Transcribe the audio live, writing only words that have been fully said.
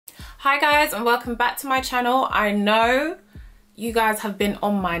Hi guys, and welcome back to my channel. I know you guys have been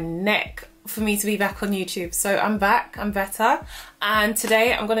on my neck for me to be back on YouTube, so I'm back, I'm better, and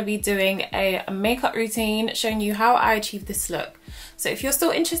today I'm going to be doing a makeup routine showing you how I achieved this look. So if you're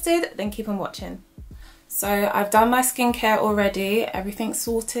still interested, then keep on watching. So I've done my skincare already, everything's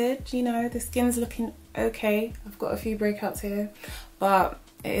sorted, you know, the skin's looking okay. I've got a few breakouts here, but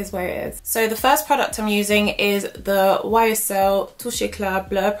it is where it is. So the first product I'm using is the YSL Touche Éclat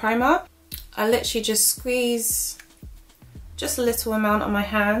Blur Primer. I literally just squeeze just a little amount on my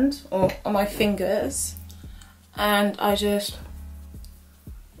hand or on my fingers, and I just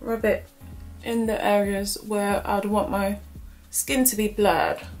rub it in the areas where I'd want my skin to be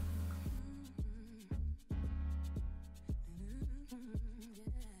blurred.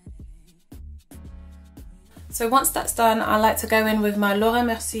 So once that's done, I like to go in with my Laura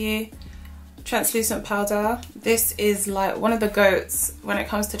Mercier translucent powder. This is like one of the goats when it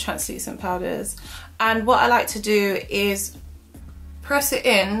comes to translucent powders. And what I like to do is press it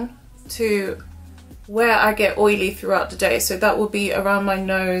in to where I get oily throughout the day. So that will be around my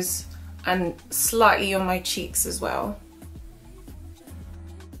nose and slightly on my cheeks as well.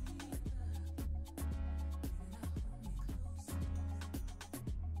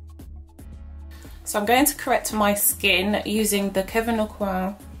 So I'm going to correct my skin using the Kevyn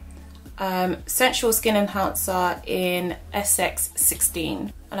Aucoin Sensual Skin Enhancer in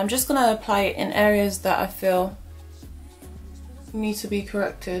SX16. And I'm just going to apply it in areas that I feel need to be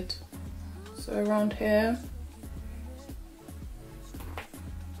corrected. So around here.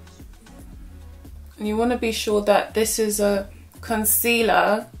 And you want to be sure that this is a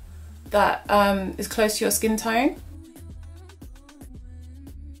concealer that is close to your skin tone.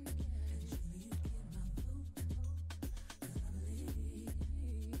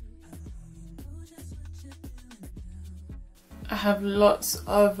 I have lots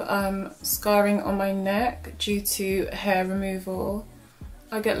of scarring on my neck due to hair removal.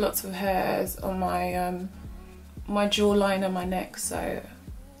 I get lots of hairs on my my jawline and my neck, so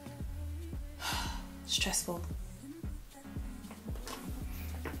stressful.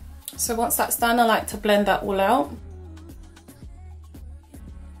 So once that's done, I like to blend that all out.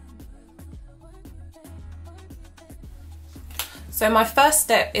 So my first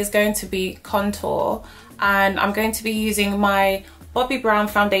step is going to be contour, and I'm going to be using my Bobbi Brown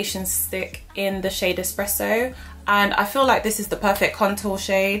foundation stick in the shade Espresso, and I feel like this is the perfect contour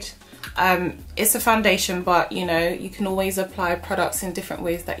shade. It's a foundation, but you know, you can always apply products in different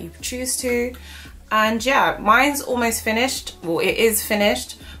ways that you choose to. And yeah, mine's almost finished. Well, it is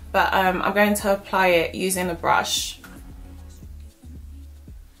finished, but I'm going to apply it using a brush.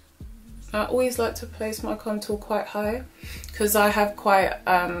 I always like to place my contour quite high because I have quite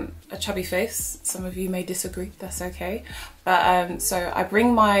a chubby face. Some of you may disagree, that's okay. But so I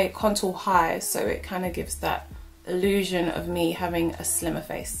bring my contour high so it kind of gives that illusion of me having a slimmer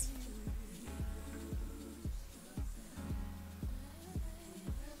face.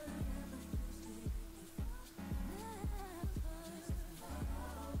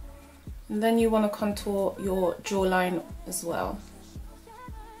 And then you want to contour your jawline as well.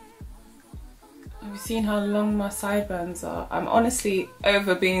 Have you seen how long my sideburns are? I'm honestly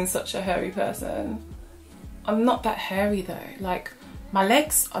over being such a hairy person. I'm not that hairy though. Like, my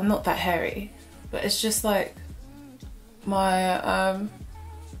legs are not that hairy, but it's just like my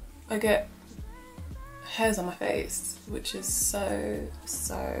I get hairs on my face, which is so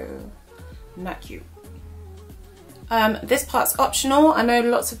not cute. This part's optional. I know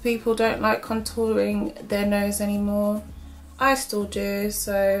lots of people don't like contouring their nose anymore. I still do,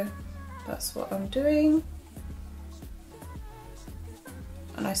 so that's what I'm doing.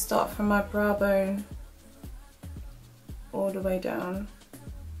 And I start from my brow bone all the way down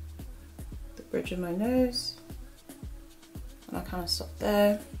the bridge of my nose, and I kind of stop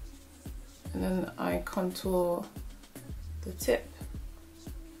there, and then I contour the tip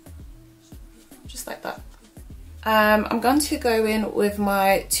just like that. I'm going to go in with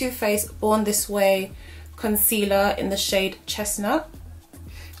my Too Faced Born This Way concealer in the shade Chestnut.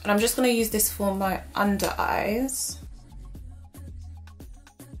 And I'm just going to use this for my under eyes.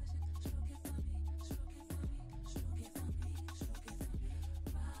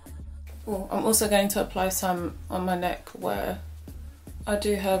 Oh, I'm also going to apply some on my neck where I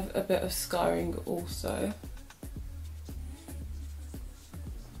do have a bit of scarring also.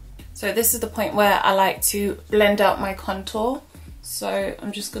 So this is the point where I like to blend out my contour. So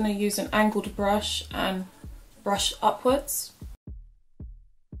I'm just going to use an angled brush and brush upwards.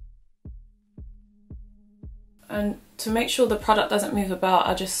 And to make sure the product doesn't move about,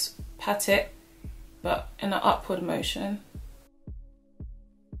 I just pat it, but in an upward motion.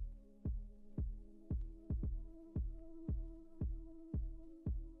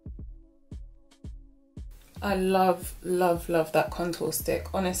 I love, love, love that contour stick.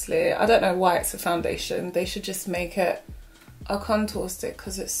 Honestly, I don't know why it's a foundation. They should just make it a contour stick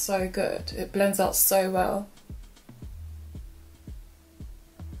because it's so good. It blends out so well.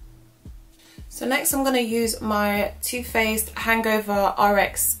 So next I'm going to use my Too Faced Hangover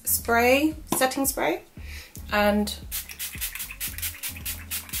RX spray, setting spray, and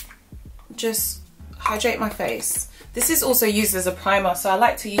just hydrate my face. This is also used as a primer, so I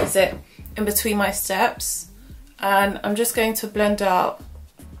like to use it in between my steps. And I'm just going to blend out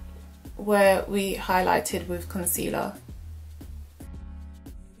where we highlighted with concealer.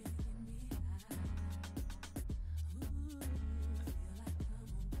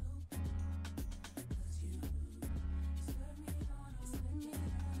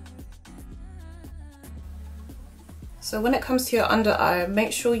 So when it comes to your under eye,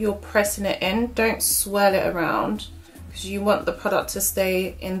 make sure you're pressing it in. Don't swirl it around because you want the product to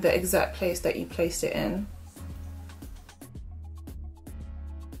stay in the exact place that you placed it in.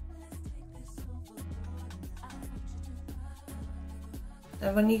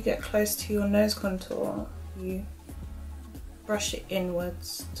 And when you get close to your nose contour, you brush it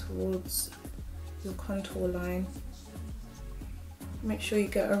inwards towards your contour line. Make sure you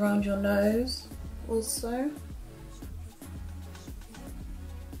get around your nose also.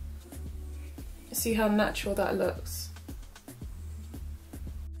 See how natural that looks.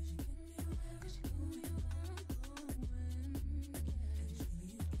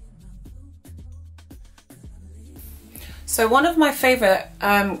 So one of my favorite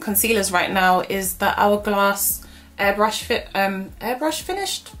concealers right now is the Hourglass airbrush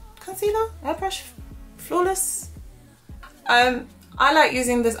finished concealer, airbrush flawless. I like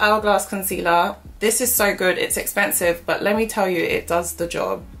using this Hourglass concealer. This is so good. It's expensive, but let me tell you, it does the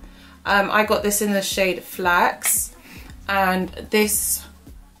job. I got this in the shade Flax, and this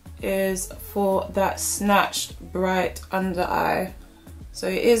is for that snatched bright under eye. So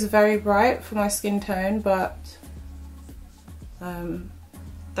it is very bright for my skin tone, but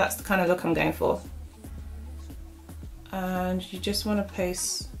that's the kind of look I'm going for. And you just want to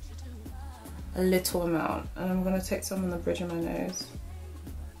place a little amount, and I'm going to take some on the bridge of my nose.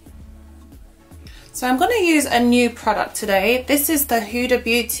 So I'm going to use a new product today. This is the Huda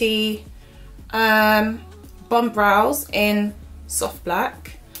Beauty Bomb Brows in Soft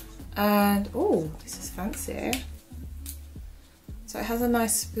Black. And oh, this is fancy. So it has a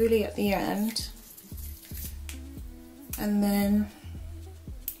nice spoolie at the end. And then,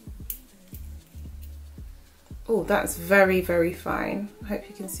 oh, that's very, very fine. I hope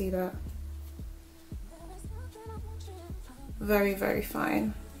you can see that. Very, very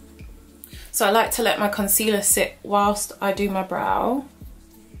fine. So I like to let my concealer sit whilst I do my brow.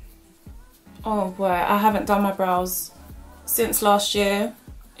 Oh boy, I haven't done my brows since last year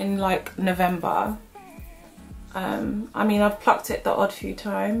in like November. I mean, I've plucked it the odd few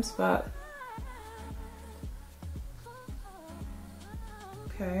times, but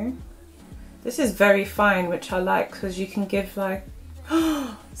okay. This is very fine, which I like because you can give like,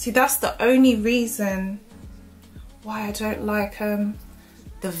 see, that's the only reason why I don't like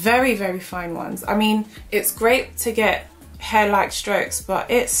the very, very fine ones. I mean, it's great to get hair-like strokes, but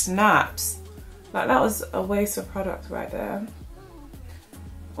it snaps. Like, that was a waste of product right there.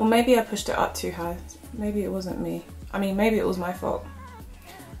 Or maybe I pushed it up too high. Maybe it wasn't me. I mean, maybe it was my fault.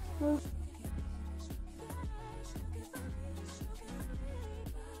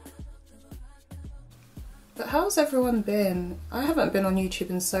 But how's everyone been? I haven't been on YouTube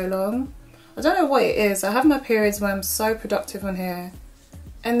in so long. I don't know what it is. I have my periods where I'm so productive on here,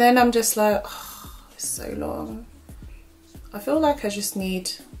 and then I'm just like, oh, it's so long. I feel like I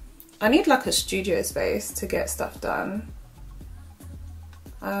need like a studio space to get stuff done.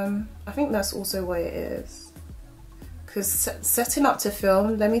 I think that's also what it is. Because setting up to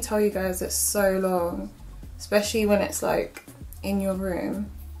film, let me tell you guys, it's so long. Especially when it's like in your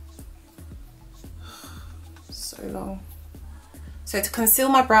room. So long. So to conceal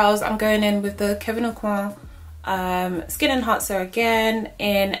my brows, I'm going in with the Kevyn Aucoin Skin Enhancer again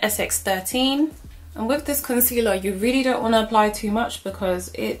in SX13. And with this concealer, you really don't want to apply too much because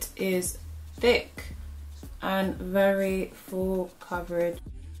it is thick and very full coverage.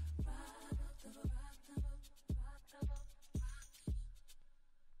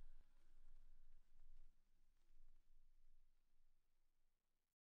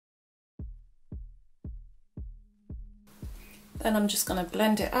 Then I'm just going to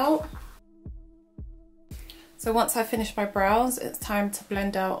blend it out. So once I finish my brows, it's time to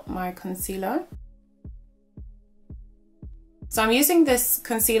blend out my concealer. So I'm using this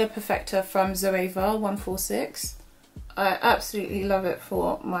concealer perfector from Zoeva 146. I absolutely love it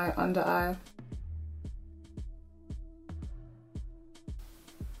for my under eye.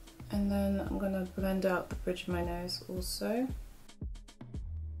 And then I'm gonna blend out the bridge of my nose also.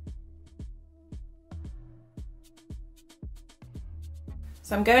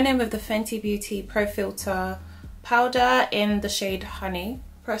 So I'm going in with the Fenty Beauty Pro Filter powder in the shade Honey.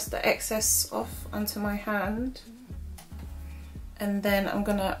 Press the excess off onto my hand. And then I'm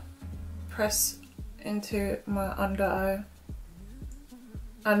gonna press into my under eye.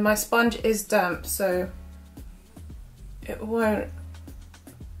 And my sponge is damp, so it won't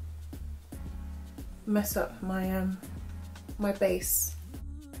mess up my my base.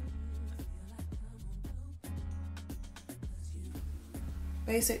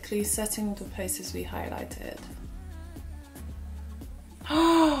 Basically setting the places we highlighted.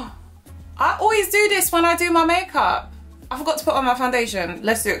 I always do this when I do my makeup. I forgot to put on my foundation.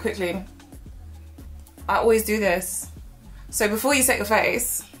 Let's do it quickly. I always do this. So before you set your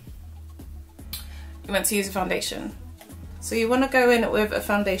face, you want to use a foundation. So you want to go in with a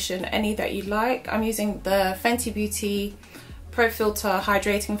foundation, any that you like. I'm using the Fenty Beauty Pro Filter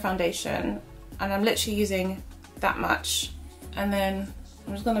Hydrating Foundation, and I'm literally using that much. And then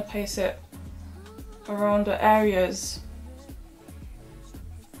I'm just going to place it around the areas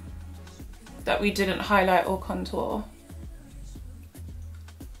that we didn't highlight or contour.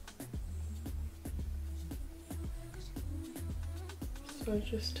 So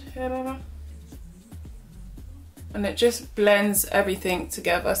just here. And it just blends everything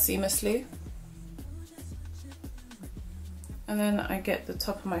together seamlessly. And then I get the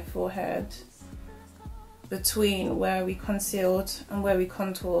top of my forehead between where we concealed and where we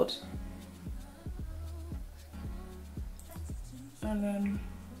contoured. And then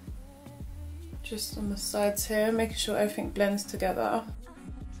just on the sides here, making sure everything blends together.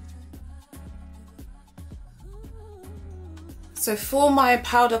 So for my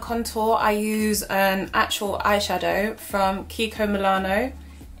powder contour, I use an actual eyeshadow from Kiko Milano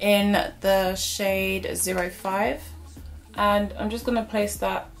in the shade 05. And I'm just gonna place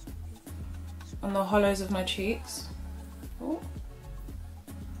that on the hollows of my cheeks. Ooh.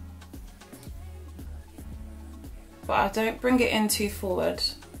 But I don't bring it in too forward.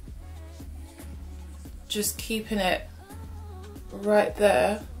 Just keeping it right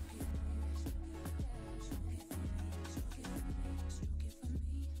there.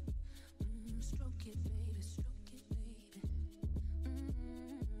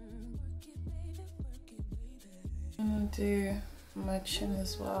 I'm gonna do my chin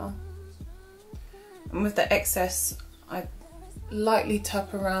as well. And with the excess, I lightly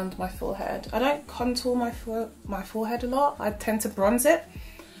tap around my forehead. I don't contour my forehead a lot. I tend to bronze it.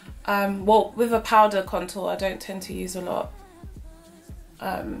 Well, with a powder contour, I don't tend to use a lot.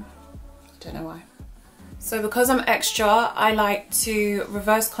 Don't know why. So because I'm extra, I like to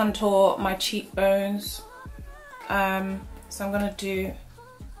reverse contour my cheekbones. So I'm gonna do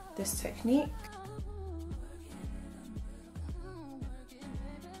this technique.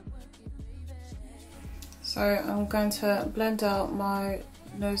 So I'm going to blend out my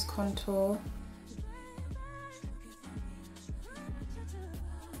nose contour.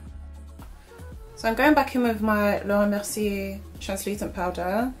 So I'm going back in with my Laura Mercier translucent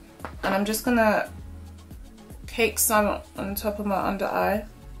powder, and I'm just gonna cake some on top of my under eye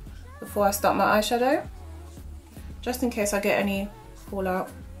before I start my eyeshadow, just in case I get any fallout.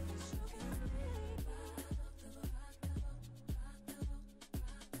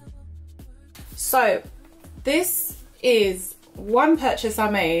 So this is one purchase I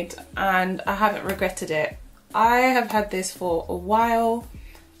made and I haven't regretted it. I have had this for a while.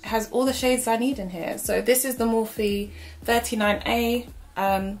 It has all the shades I need in here. So this is the Morphe 39A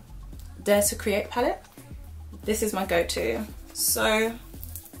Dare to Create palette. This is my go-to. So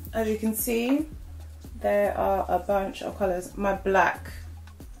as you can see, there are a bunch of colours. My black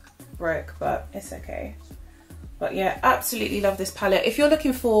broke, but it's okay. But yeah, absolutely love this palette. If you're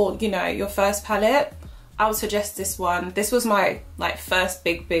looking for, you know, your first palette, I would suggest this one. This was my like first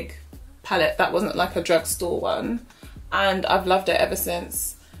big palette that wasn't like a drugstore one, and I've loved it ever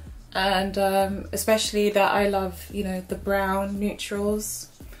since. And especially that I love, you know, the brown neutrals.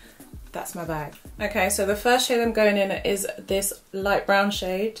 That's my bag. Okay, so the first shade I'm going in is this light brown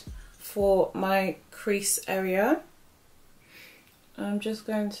shade for my crease area. I'm just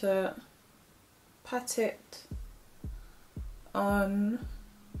going to pat it on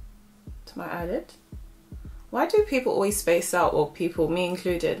to my eyelid. Why do people always space out, or people, me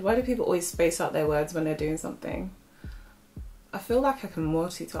included, why do people always space out their words when they're doing something? I feel like I can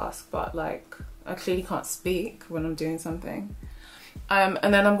multitask, but like I clearly can't speak when I'm doing something. And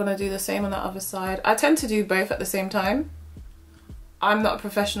then I'm gonna do the same on the other side. I tend to do both at the same time. I'm not a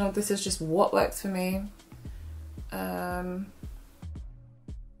professional, this is just what works for me.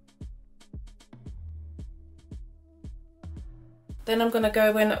 Then I'm going to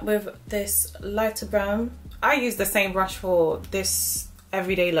go in with this lighter brown. I use the same brush for this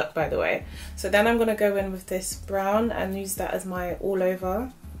everyday look, by the way. So then I'm going to go in with this brown and use that as my all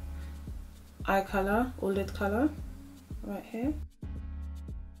over eye colour or lid colour right here.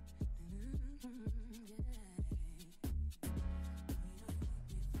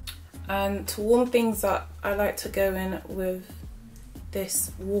 And to warm things up, I like to go in with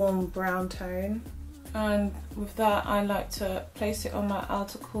this warm brown tone. And with that, I like to place it on my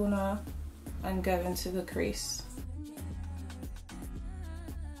outer corner and go into the crease.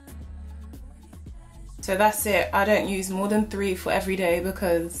 So that's it. I don't use more than 3 for every day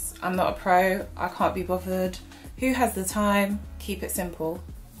because I'm not a pro. I can't be bothered. Who has the time? Keep it simple.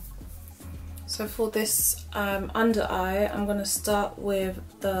 So for this under eye, I'm going to start with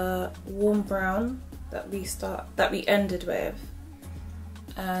the warm brown that we ended with,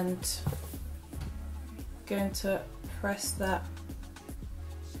 and going to press that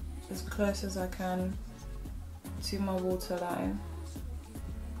as close as I can to my waterline,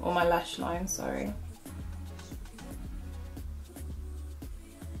 or my lash line, sorry.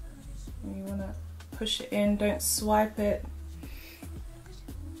 And you want to push it in, don't swipe it,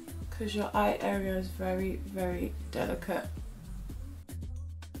 because your eye area is very, very delicate.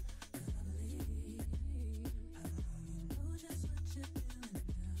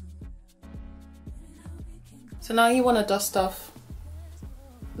 So now you want to dust off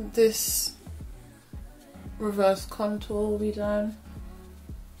this reverse contour will be done.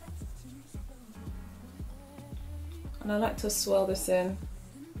 And I like to swirl this in,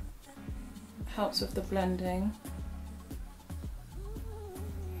 helps with the blending.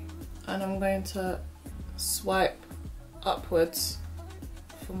 And I'm going to swipe upwards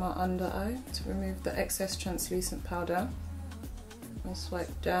for my under eye to remove the excess translucent powder. I'll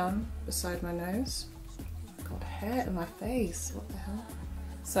swipe down beside my nose. God, hair in my face, what the hell?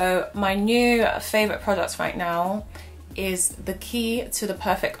 So my new favourite product right now is the key to the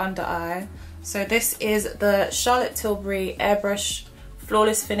perfect under eye. So this is the Charlotte Tilbury Airbrush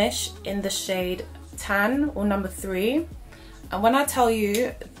Flawless Finish in the shade Tan, or number 3. And when I tell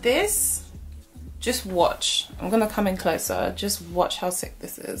you this, just watch. I'm gonna come in closer, just watch how sick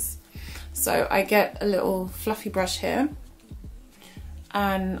this is. So I get a little fluffy brush here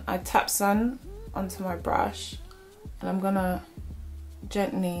and I tap some onto my brush, and I'm gonna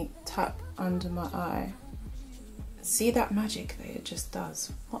gently tap under my eye. See that magic that it just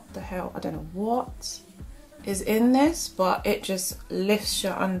does? What the hell? I don't know what is in this, but it just lifts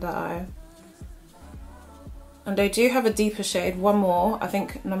your under eye. And they do have a deeper shade, one more, I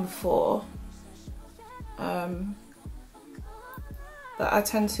think number 4. But I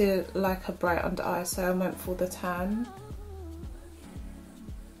tend to like a bright under eye, so I went for the tan.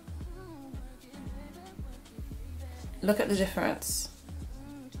 Look at the difference.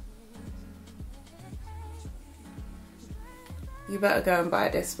 You better go and buy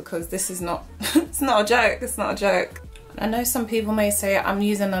this, because this is not, it's not a joke, it's not a joke. I know some people may say I'm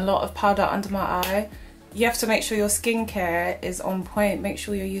using a lot of powder under my eye. You have to make sure your skincare is on point. Make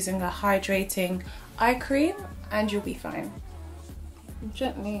sure you're using a hydrating eye cream and you'll be fine.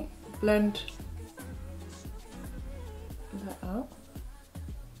 Gently blend that out.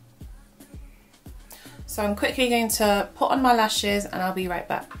 So I'm quickly going to put on my lashes and I'll be right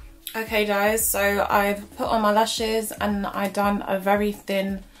back. Okay guys, so I've put on my lashes and I've done a very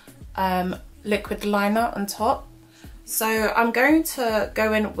thin liquid liner on top. So I'm going to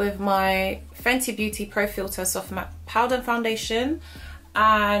go in with my Fenty Beauty Pro Filter Soft Matte Powder Foundation,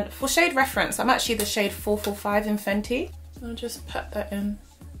 and for shade reference, I'm actually the shade 445 in Fenty. I'll just pat that in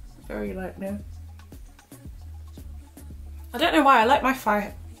very lightly. I don't know why, I like my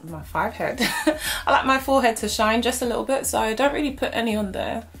forehead. I like my forehead to shine just a little bit, so I don't really put any on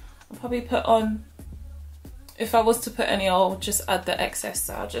there. I'll probably put on, if I was to put any, I'll just add the excess,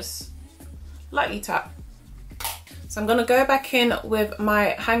 so I'll just lightly tap. So I'm gonna go back in with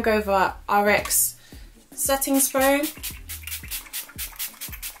my Hangover RX setting spray.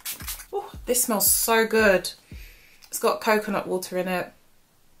 Ooh, this smells so good. It's got coconut water in it.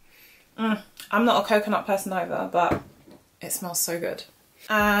 I'm not a coconut person either, but it smells so good.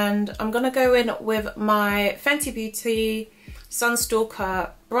 And I'm gonna go in with my Fenty Beauty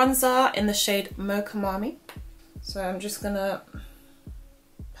Sunstalker bronzer in the shade Mocha Mami. So I'm just gonna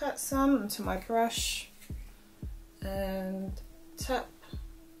pat some into my brush and tap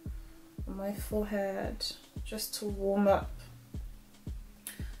on my forehead just to warm up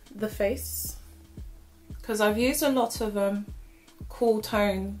the face, because I've used a lot of cool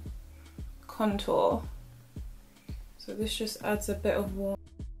tone contour, so this just adds a bit of warmth.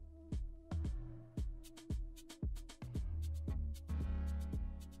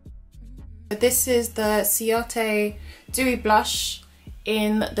 This is the Ciate Dewy Blush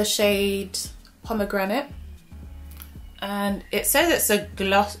in the shade Pomegranate, and it says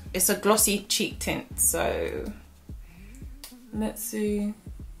it's a glossy cheek tint, so let's see.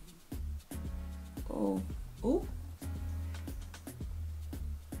 Oh, ooh.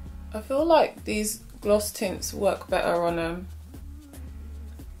 I feel like these gloss tints work better on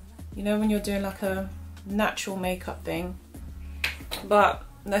you know, when you're doing like a natural makeup thing, but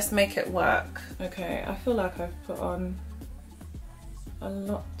let's make it work. Okay, I feel like I've put on a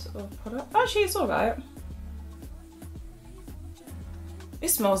lot of product. Actually, it's alright. It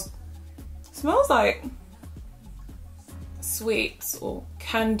smells like sweets or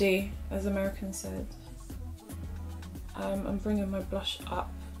candy, as Americans said. I'm bringing my blush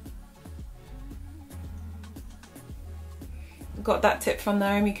up. Got that tip from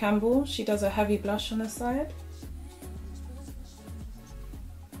Naomi Campbell. She does a heavy blush on the side.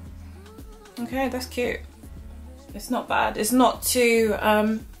 Okay, that's cute. It's not bad. It's not too,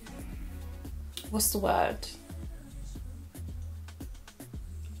 what's the word?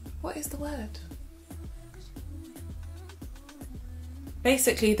 What is the word?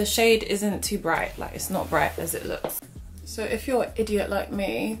 Basically, the shade isn't too bright. Like, it's not bright as it looks. So if you're an idiot like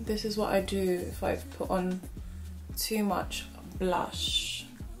me, this is what I do if I've put on too much blush.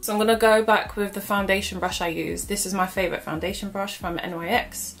 So I'm gonna go back with the foundation brush I use. This is my favorite foundation brush from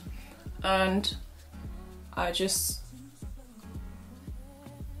NYX, and I just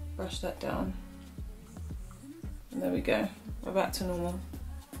brush that down, and there we go. We're back to normal.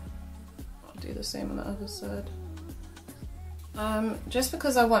 I'll do the same on the other side. Just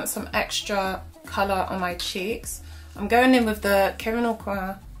because I want some extra colour on my cheeks, I'm going in with the Kevyn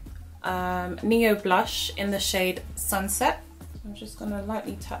Aucoin Neo Blush in the shade Sunset. I'm just going to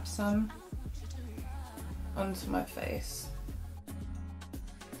lightly tap some onto my face.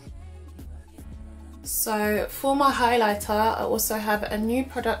 So for my highlighter, I also have a new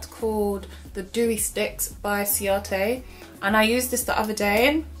product called the Dewy Sticks by Ciate, and I used this the other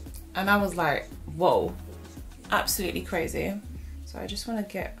day and I was like, whoa, absolutely crazy. So I just want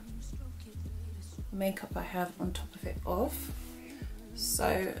to get makeup I have on top of it off.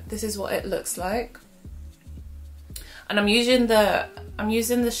 So this is what it looks like, and I'm using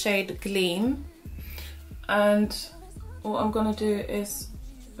the shade Gleam, and what I'm gonna do is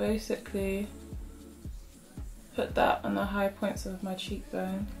basically put that on the high points of my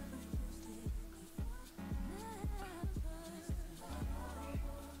cheekbone.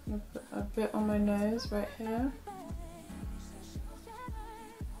 I'm gonna put a bit on my nose right here.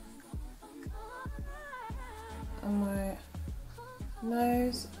 On my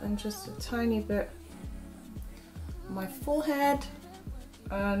nose, and just a tiny bit on my forehead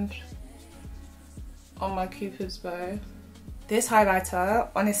and on my cupid's bow. This highlighter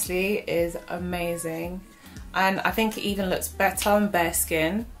honestly is amazing, and I think it even looks better on bare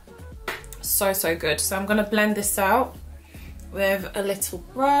skin. So good. So I'm gonna blend this out with a little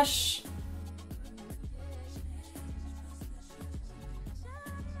brush.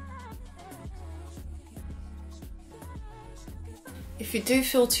 If you do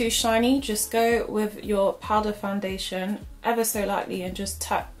feel too shiny, just go with your powder foundation ever so lightly and just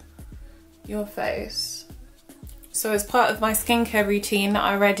tap your face. So as part of my skincare routine,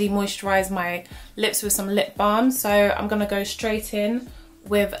 I already moisturised my lips with some lip balm, so I'm going to go straight in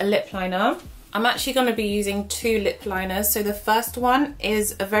with a lip liner. I'm actually going to be using two lip liners. So the first one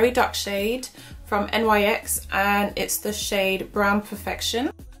is a very dark shade from NYX, and it's the shade Brown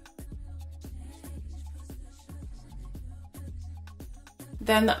Perfection.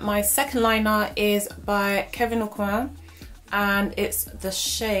 Then my second liner is by Kevyn Aucoin, and it's the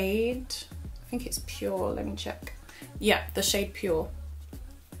shade, I think it's Pure, let me check. Yeah, the shade Pure.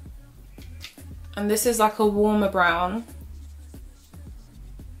 And this is like a warmer brown.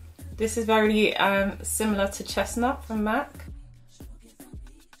 This is very similar to Chestnut from MAC.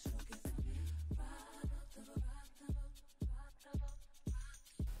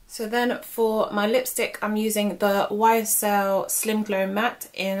 So then for my lipstick, I'm using the YSL Slim Glow Matte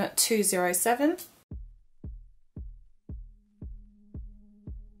in 207.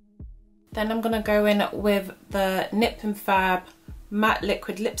 Then I'm going to go in with the Nip and Fab Matte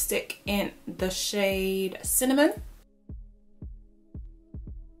Liquid Lipstick in the shade Cinnamon.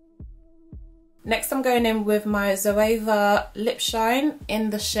 Next I'm going in with my Zoeva Lip Shine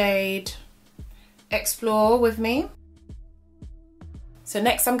in the shade Explore With Me. So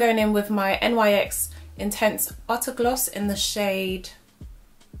next I'm going in with my NYX Intense Butter Gloss in the shade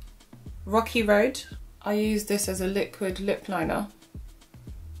Rocky Road. I use this as a liquid lip liner.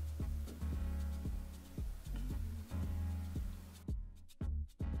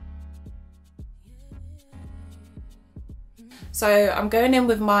 So I'm going in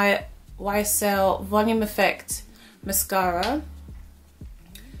with my YSL Volume Effect mascara,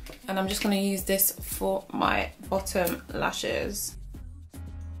 and I'm just going to use this for my bottom lashes.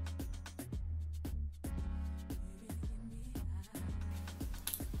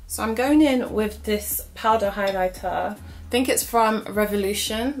 So I'm going in with this powder highlighter. I think it's from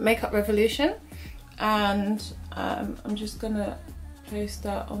Revolution, Makeup Revolution, and I'm just gonna place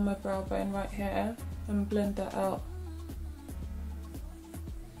that on my brow bone right here and blend that out.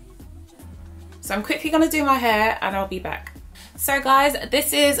 So I'm quickly gonna do my hair and I'll be back. So guys,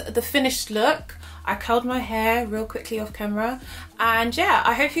 this is the finished look. I curled my hair real quickly off camera, and yeah,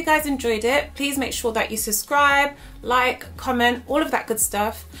 I hope you guys enjoyed it. Please make sure that you subscribe, like, comment, all of that good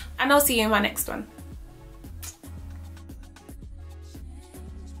stuff, and I'll see you in my next one.